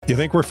You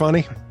think we're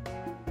funny?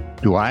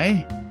 Do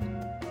I?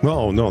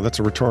 No, that's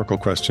a rhetorical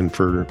question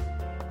for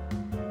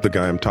the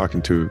guy I'm talking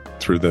to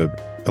through the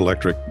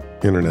electric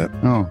internet.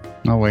 Oh,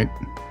 I'll wait.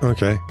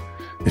 Okay.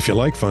 If you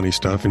like funny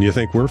stuff and you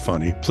think we're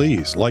funny,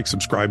 please like,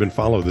 subscribe, and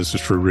follow. This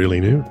is True Really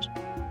News.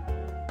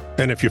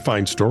 And if you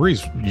find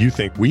stories you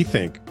think we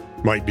think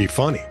might be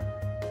funny,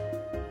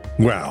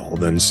 well,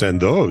 then send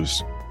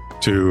those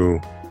to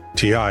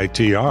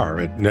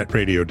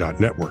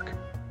TITR@netradio.network.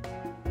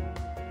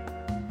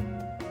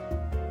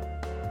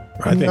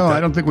 I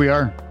don't think we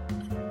are.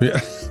 Yeah,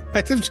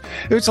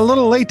 it's a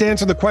little late to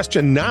answer the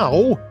question now.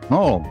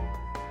 Oh,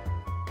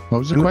 what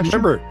was the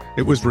question? Remember,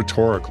 it was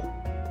rhetorical.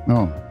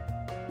 Oh,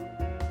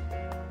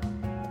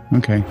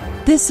 okay.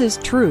 This is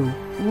True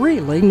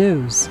Really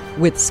News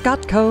with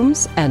Scott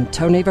Combs and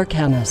Tony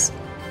Vercanis.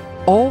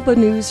 All the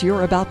news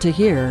you're about to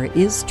hear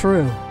is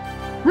true,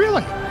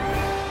 Really?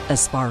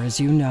 as far as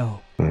you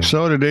know.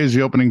 So today's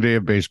the opening day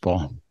of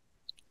baseball.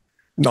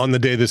 On the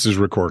day this is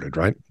recorded,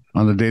 right?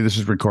 On the day this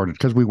is recorded,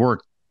 because we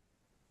work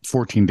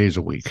 14 days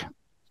a week.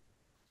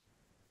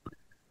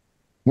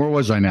 Where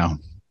was I now?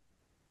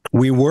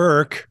 We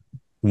work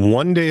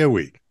 1 day a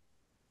week.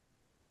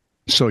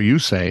 So you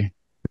say.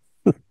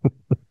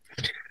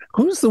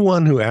 Who's the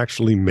one who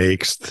actually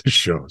makes the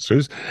shows?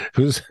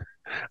 Who's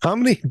how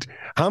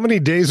many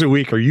days a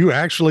week are you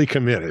actually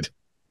committed?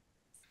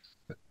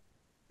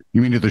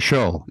 You mean to the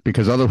show?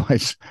 Because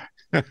otherwise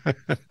I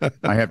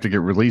have to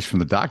get released from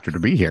the doctor to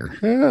be here.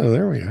 Oh,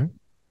 there we go.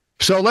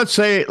 So let's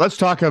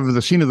talk of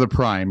the scene of the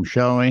crime,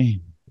 shall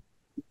we?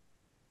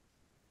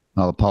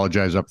 I'll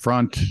apologize up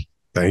front.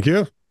 Thank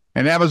you.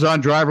 An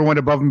Amazon driver went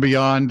above and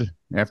beyond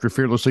after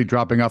fearlessly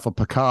dropping off a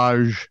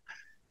package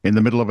in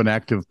the middle of an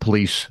active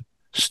police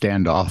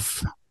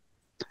standoff.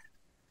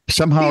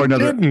 Somehow or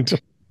another, Didn't.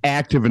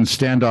 active and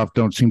standoff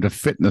don't seem to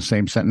fit in the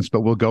same sentence, but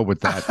we'll go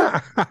with that.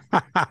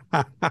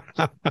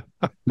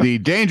 The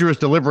dangerous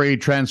delivery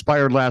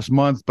transpired last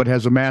month, but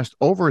has amassed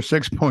over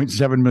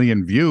 6.7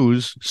 million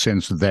views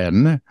since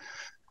then,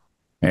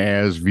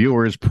 as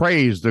viewers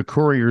praise the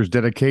courier's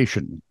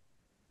dedication.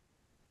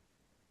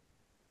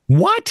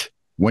 What?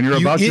 When you're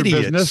You about your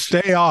idiots, business,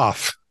 stay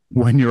off.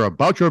 when you're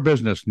about your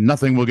business,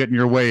 nothing will get in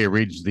your way,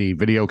 reads the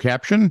video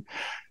caption.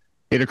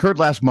 It occurred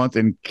last month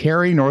in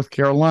Cary, North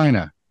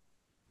Carolina.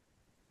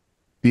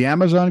 The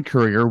Amazon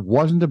courier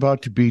wasn't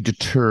about to be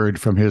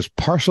deterred from his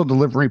parcel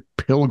delivery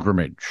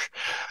pilgrimage.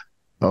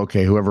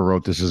 Okay, whoever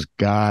wrote this has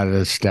got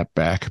to step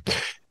back.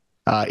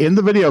 In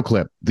the video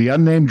clip, the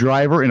unnamed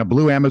driver in a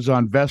blue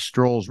Amazon vest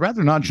strolls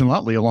rather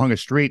nonchalantly along a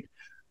street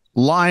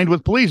lined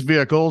with police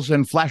vehicles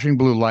and flashing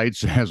blue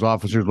lights as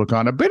officers look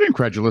on a bit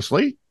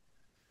incredulously.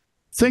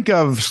 Think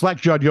of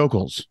slack-jawed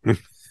yokels.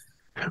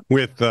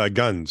 With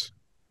guns.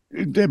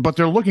 But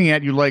they're looking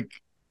at you like,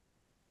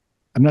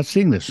 I'm not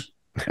seeing this.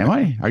 Am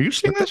I? Are you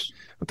seeing this?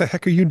 What the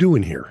heck are you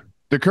doing here?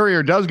 The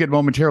courier does get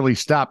momentarily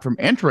stopped from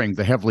entering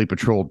the heavily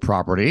patrolled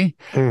property,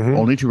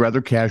 only to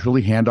rather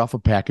casually hand off a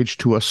package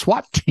to a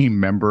SWAT team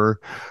member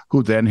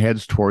who then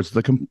heads towards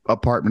the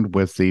apartment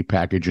with the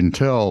package in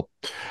tow.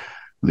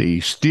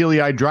 The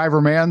steely-eyed driver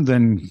man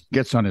then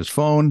gets on his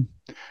phone,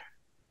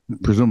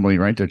 presumably,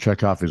 right, to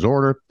check off his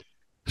order,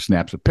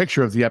 snaps a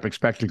picture of the epic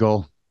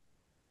spectacle,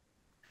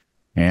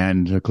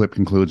 and the clip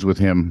concludes with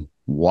him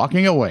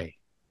walking away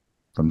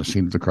from the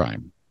scene of the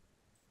crime.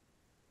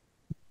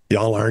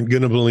 Y'all aren't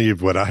going to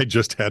believe what I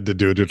just had to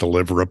do to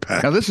deliver a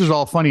package. Now, this is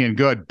all funny and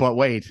good, but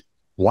wait,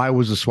 why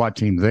was the SWAT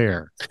team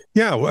there?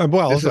 Yeah,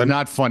 well, This is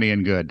not funny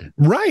and good.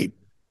 right.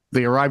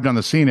 They arrived on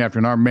the scene after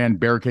an armed man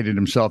barricaded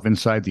himself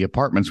inside the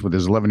apartments with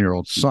his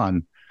 11-year-old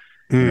son,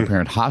 an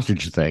apparent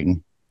hostage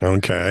thing.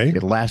 Okay.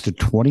 It lasted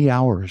 20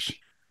 hours.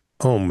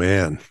 Oh,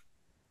 man.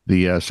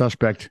 The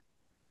suspect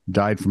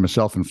died from a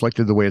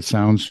self-inflicted, the way it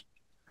sounds.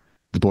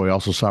 The boy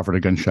also suffered a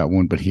gunshot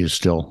wound, but he is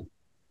still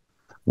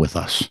with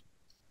us.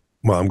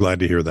 Well, I'm glad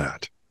to hear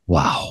that.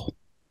 Wow.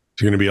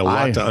 It's going to be a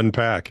lot to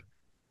unpack.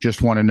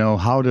 Just want to know,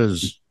 how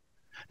does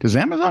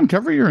Amazon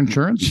cover your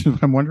insurance?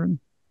 I'm wondering.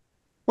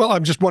 Well,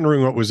 I'm just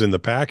wondering what was in the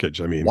package.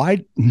 I mean,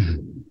 Why?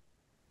 And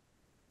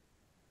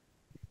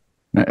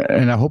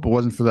I hope it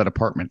wasn't for that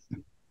apartment.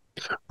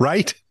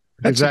 right?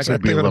 That's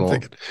Exactly. what I'm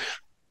thinking.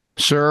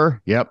 Sir,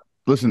 yep.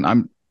 Listen,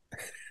 I'm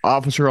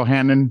Officer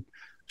O'Hannon,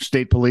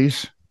 State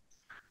Police.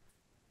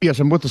 Yes,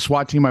 I'm with the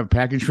SWAT team. I have a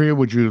package for you.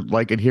 Would you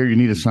like it here? You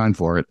need a sign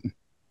for it.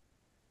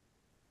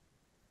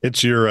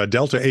 It's your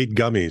Delta 8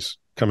 gummies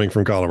coming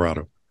from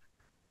Colorado.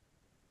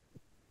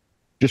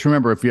 Just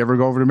remember, if you ever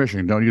go over to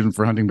Michigan, don't use them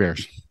for hunting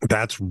bears.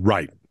 That's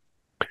right.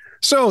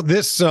 So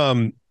this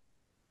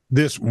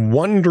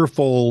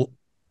wonderful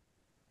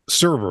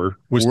server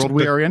was World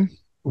we are in?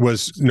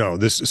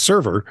 This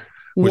server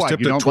was What?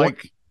 tipped You at don't 20.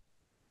 like?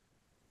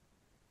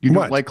 You don't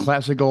What? like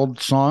classic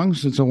old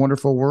songs? It's a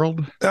Wonderful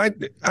World.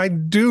 I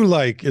do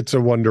like It's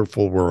a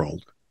Wonderful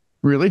World.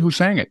 Really? Who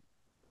sang it?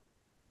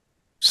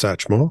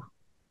 Satchmo.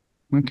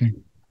 Okay.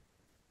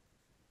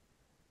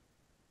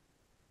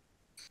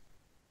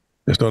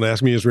 Just don't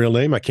ask me his real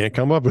name. I can't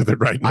come up with it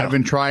right now. I've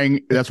been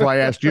trying. That's why I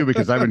asked you,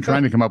 because I've been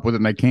trying to come up with it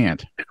and I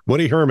can't.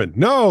 Woody Herman.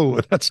 No,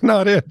 that's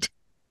not it.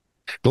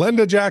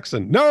 Glenda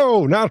Jackson.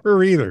 No, not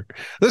her either.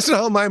 This is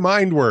how my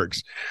mind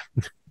works.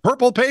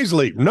 Purple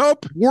Paisley.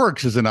 Nope.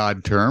 Works is an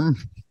odd term.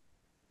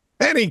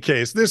 Any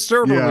case, this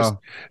server was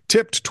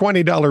tipped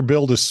 $20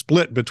 bill to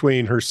split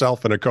between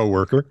herself and a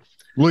coworker.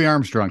 Louis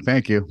Armstrong,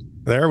 thank you.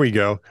 There we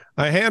go.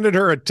 I handed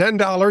her a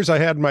 $10 I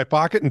had in my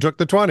pocket and took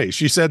the 20.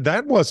 She said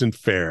that wasn't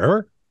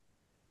fair.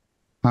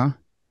 Huh?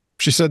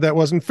 She said that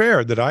wasn't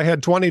fair, that I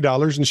had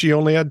 $20 and she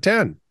only had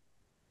 10.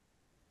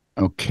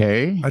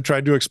 Okay. I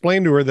tried to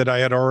explain to her that I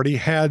had already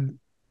had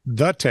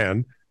the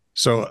 10,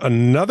 so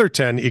another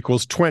 10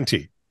 equals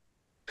 20.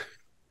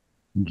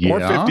 Yeah.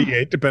 Or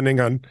 58, depending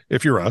on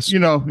if you're us. You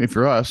know, if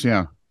you're us,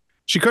 yeah.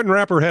 She couldn't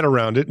wrap her head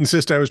around it,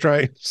 insisting I was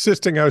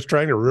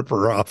trying to rip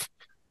her off.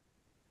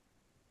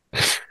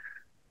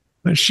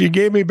 She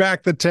gave me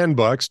back the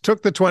 $10,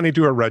 took the 20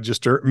 to a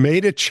register,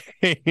 made a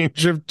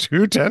change of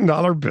two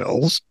 $10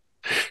 bills.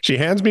 She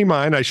hands me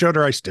mine. I showed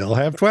her I still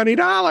have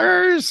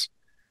 $20.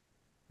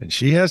 And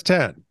she has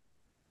 10.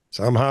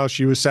 Somehow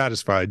she was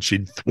satisfied.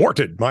 She'd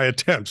thwarted my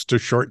attempts to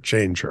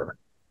shortchange her.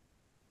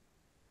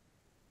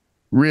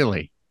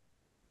 Really?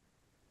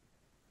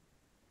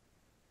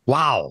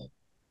 Wow.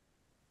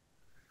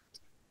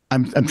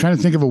 I'm trying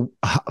to think of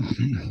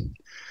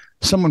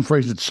someone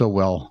phrased it so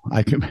well.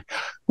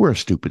 We're a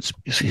stupid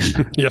species.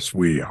 Yes,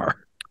 we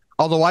are.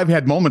 Although I've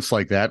had moments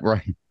like that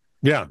where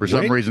for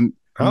some reason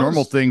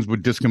normal things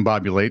would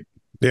discombobulate.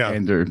 Yeah.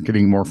 And they're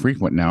getting more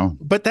frequent now.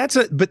 But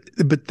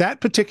but that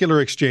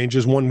particular exchange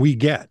is one we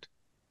get.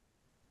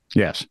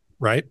 Yes.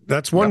 Right?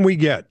 That's one we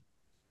get.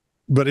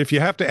 But if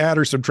you have to add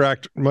or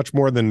subtract much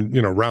more than,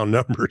 round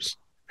numbers,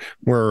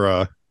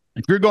 we're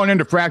if you're going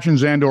into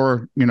fractions and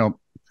or,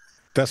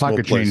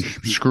 pocket places.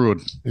 change,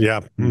 screwed.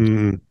 Yeah.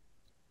 Mm.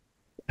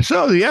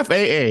 So the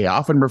FAA,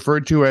 often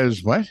referred to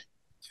as what?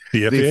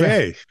 The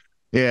FAA.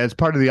 Yeah, it's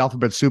part of the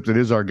alphabet soup that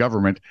is our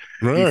government.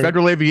 Right. The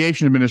Federal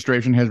Aviation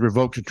Administration has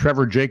revoked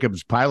Trevor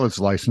Jacobs' pilot's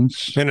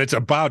license. And it's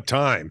about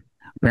time.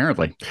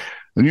 Apparently.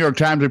 The New York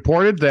Times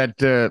reported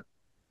that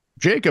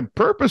Jacob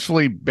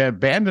purposely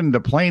abandoned the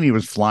plane he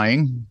was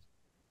flying.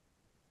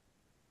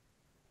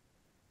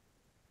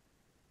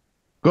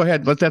 Go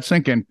ahead, let that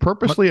sink in.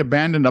 Purposely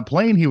abandoned a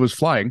plane he was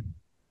flying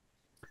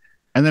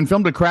and then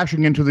filmed it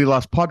crashing into the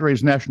Los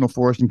Padres National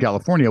Forest in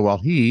California while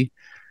he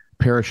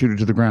parachuted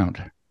to the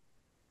ground.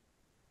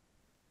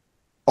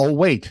 Oh,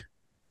 wait,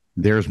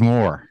 there's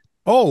more.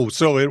 Oh,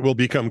 so it will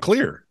become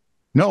clear.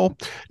 No.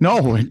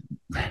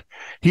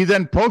 He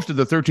then posted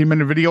the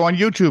 13-minute video on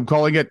YouTube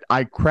calling it,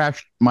 "I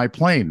crashed my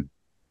plane."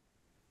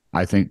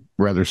 I think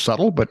rather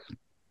subtle, but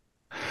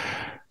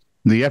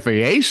the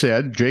FAA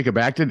said Jacob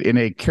acted in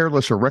a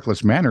careless or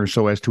reckless manner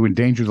so as to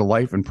endanger the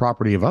life and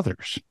property of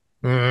others.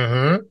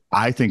 Mm-hmm.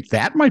 I think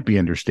that might be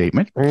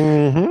understatement.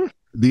 Mm-hmm.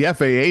 The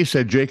FAA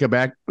said Jacob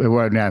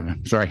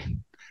sorry.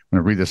 I'm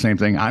going to read the same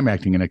thing. I'm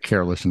acting in a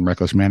careless and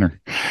reckless manner.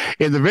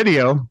 In the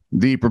video,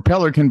 the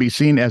propeller can be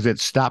seen as it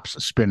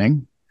stops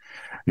spinning.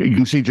 You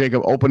can see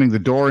Jacob opening the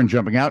door and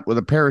jumping out with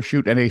a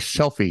parachute and a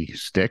selfie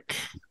stick.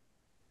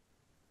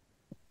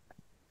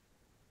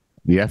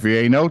 The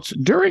FAA notes,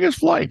 during his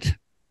flight,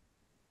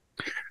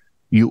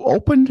 you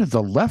opened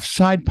the left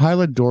side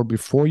pilot door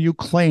before you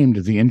claimed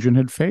the engine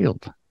had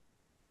failed.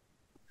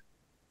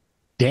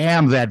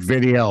 Damn that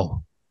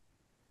video.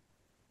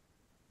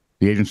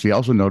 The agency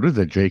also noted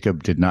that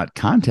Jacob did not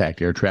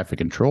contact air traffic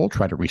control,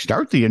 try to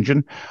restart the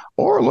engine,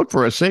 or look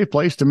for a safe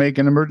place to make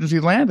an emergency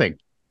landing.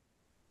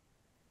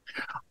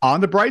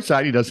 On the bright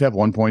side, he does have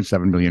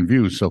 1.7 million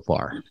views so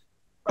far.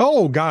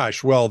 Oh,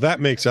 gosh. Well, that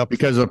makes up.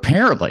 Because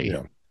apparently,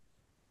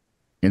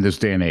 in this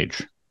day and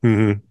age,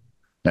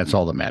 that's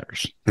all that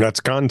matters. That's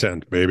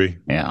content, baby.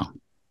 Yeah.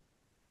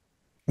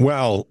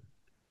 Well,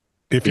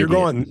 if you're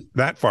going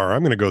that far,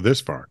 I'm going to go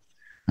this far.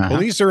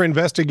 Police are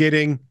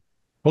investigating,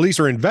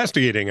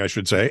 I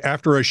should say,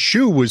 after a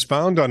shoe was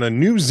found on a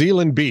New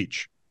Zealand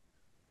beach.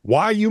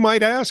 Why, you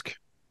might ask?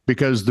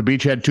 Because the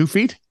beach had 2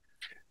 feet?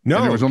 No.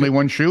 And there was only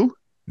one shoe?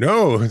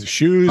 No, the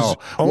shoes. Oh.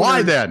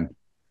 Why then?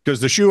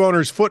 Because the shoe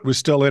owner's foot was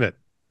still in it.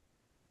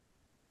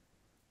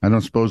 I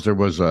don't suppose there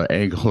was an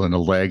ankle and a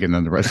leg and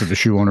then the rest of the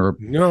shoe owner.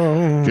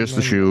 No. Just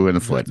the shoe and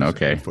the foot.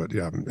 Okay. Foot,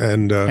 yeah.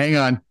 And hang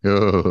on.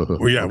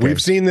 Well, yeah, okay.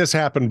 We've seen this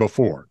happen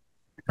before.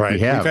 Right. We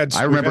have.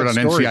 I remember it on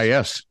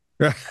NCIS.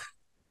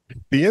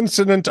 The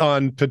incident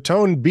on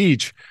Petone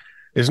Beach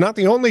is not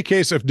the only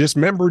case of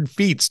dismembered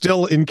feet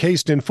still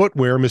encased in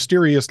footwear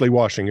mysteriously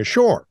washing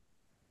ashore.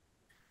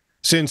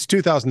 Since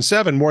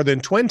 2007, more than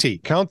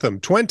 20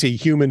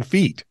 human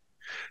feet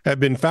have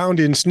been found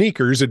in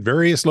sneakers at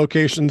various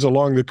locations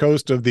along the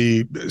coast of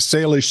the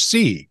Salish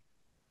Sea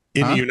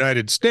in the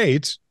United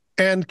States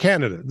and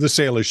Canada, the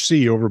Salish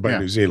Sea over by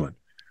New Zealand.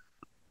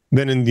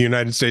 Then in the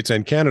United States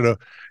and Canada,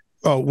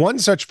 one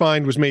such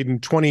find was made in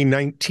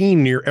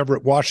 2019 near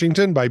Everett,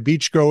 Washington by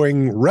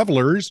beach-going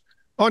revelers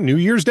on New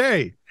Year's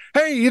Day.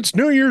 Hey, it's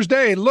New Year's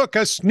Day. Look,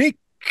 a sneak.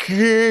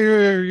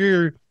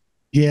 Yeah.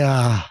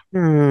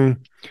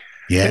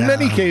 Yeah. In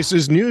many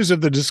cases, news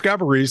of the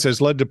discoveries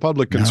has led to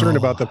public concern No.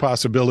 about the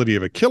possibility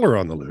of a killer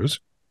on the loose.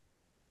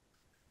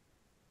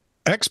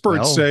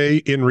 Experts say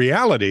in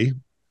reality,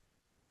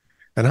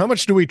 and how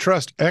much do we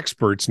trust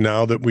experts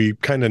now that we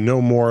kind of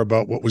know more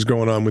about what was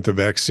going on with the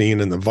vaccine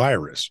and the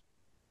virus?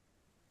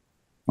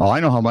 Oh,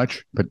 I know how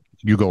much, but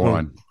you go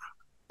on.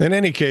 In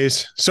any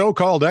case,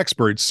 so-called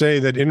experts say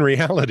that in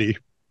reality,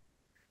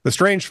 the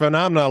strange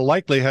phenomena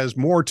likely has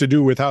more to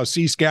do with how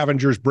sea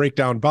scavengers break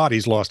down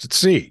bodies lost at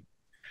sea.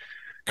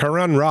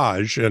 Karan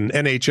Raj, an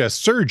NHS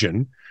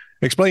surgeon,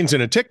 explains in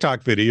a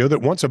TikTok video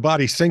that once a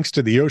body sinks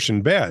to the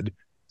ocean bed,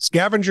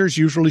 scavengers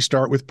usually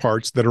start with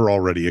parts that are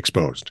already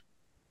exposed,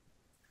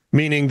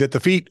 meaning that the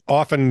feet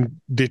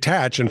often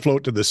detach and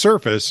float to the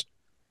surface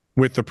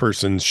with the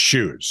person's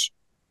shoes.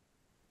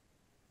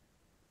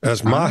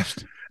 As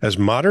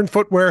modern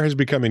footwear has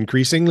become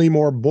increasingly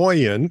more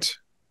buoyant,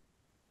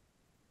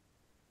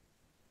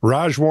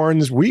 Raj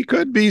warns we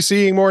could be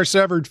seeing more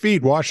severed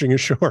feet washing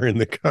ashore in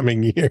the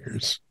coming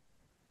years.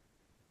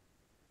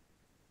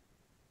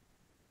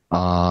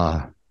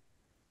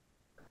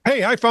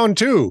 Hey, I found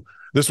two.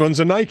 This one's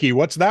a Nike.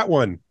 What's that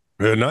one?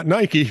 Not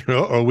Nike.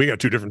 Uh-oh, we got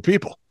two different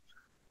people.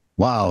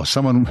 Wow,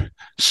 someone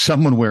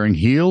wearing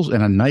heels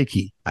and a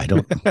Nike. I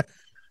don't know.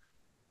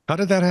 How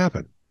did that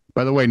happen?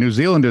 By the way, New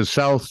Zealand is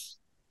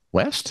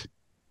southwest?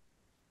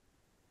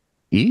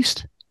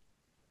 East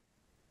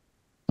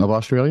of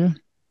Australia?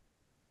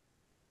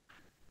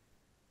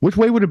 Which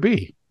way would it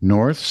be?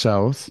 North,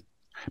 south?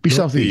 Be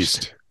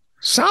southeast.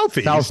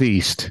 Southeast?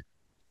 Southeast.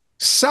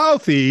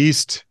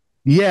 Southeast?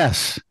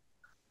 Yes.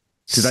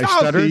 Did I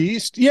stutter?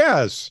 Southeast?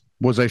 Yes.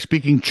 Was I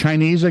speaking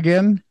Chinese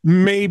again?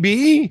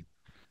 Maybe.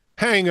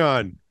 Hang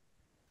on.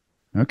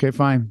 Okay,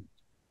 fine.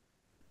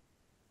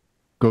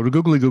 Go to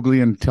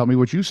Googly and tell me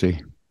what you see.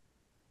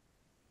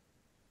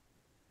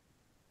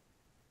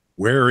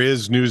 Where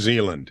is New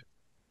Zealand?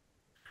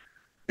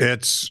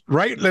 It's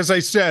right, as I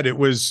said, it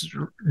was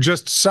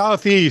just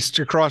southeast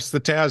across the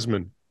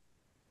Tasman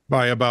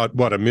by about,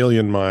 1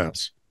 million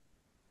miles?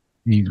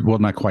 Well,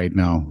 not quite,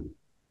 no.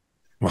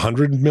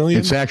 100 million?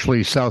 It's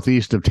actually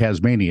southeast of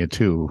Tasmania,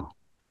 too.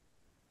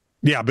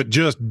 Yeah, but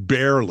just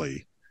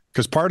barely,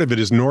 because part of it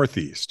is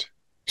northeast.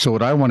 So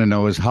what I want to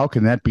know is how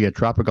can that be a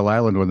tropical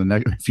island when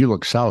if you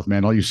look south,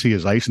 man, all you see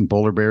is ice and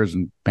polar bears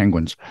and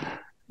penguins.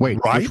 Wait,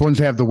 right? Which ones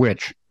have the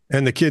which?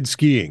 And the kids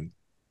skiing.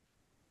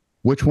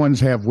 Which ones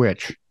have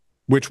which?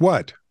 Which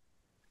what?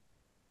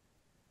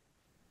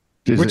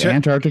 Is it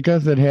Antarctica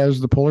that has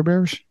the polar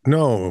bears?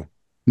 No.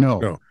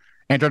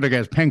 Antarctica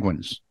has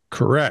penguins.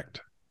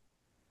 Correct.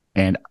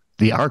 And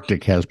the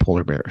Arctic has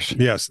polar bears.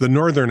 Yes, the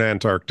northern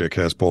Antarctic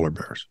has polar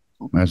bears.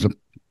 As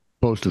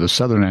opposed to the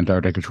southern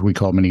Antarctic, which we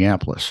call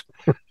Minneapolis.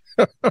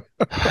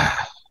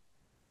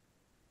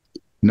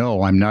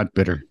 No, I'm not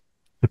bitter.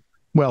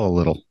 Well, a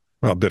little.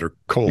 Well, bitter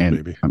cold,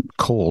 maybe. I'm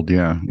cold,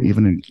 yeah,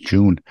 even in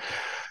June.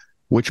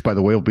 Which, by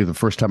the way, will be the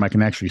first time I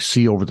can actually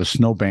see over the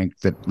snowbank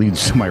that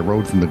leads to my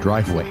road from the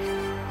driveway.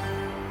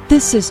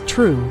 This is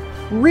true,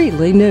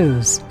 really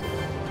news.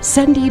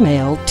 Send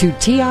email to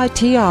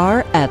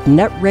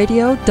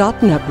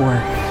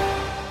TITR@netradio.network.